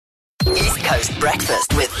Coast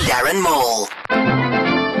Breakfast with Darren Maul.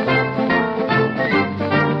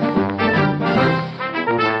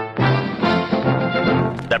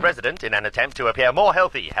 The president, in an attempt to appear more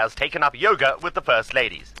healthy, has taken up yoga with the First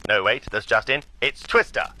Ladies. No, wait, that's just in. It's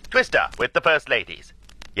Twister with the First Ladies.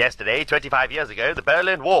 Yesterday, 25 years ago, the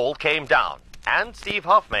Berlin Wall came down, and Steve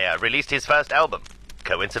Hofmeyr released his first album.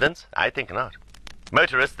 Coincidence? I think not.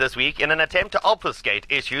 Motorists this week, in an attempt to obfuscate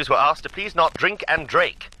issues, were asked to please not drink and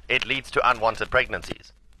drake. It leads to unwanted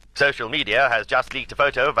pregnancies. Social media has just leaked a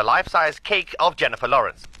photo of a life-size cake of Jennifer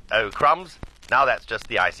Lawrence. Oh, crumbs. Now that's just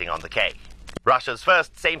the icing on the cake. Russia's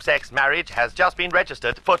first same-sex marriage has just been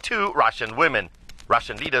registered for 2 Russian women.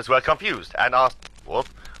 Russian leaders were confused and asked, "What?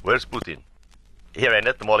 Where's Putin?" Here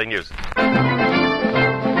ended the morning news.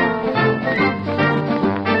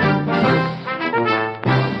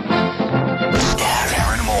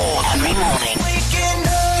 Darren Maul. Every morning. Waking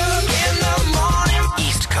up in the morning.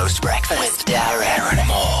 East Coast Breakfast with Darren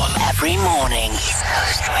Maul. Every morning. East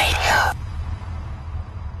Coast Radio.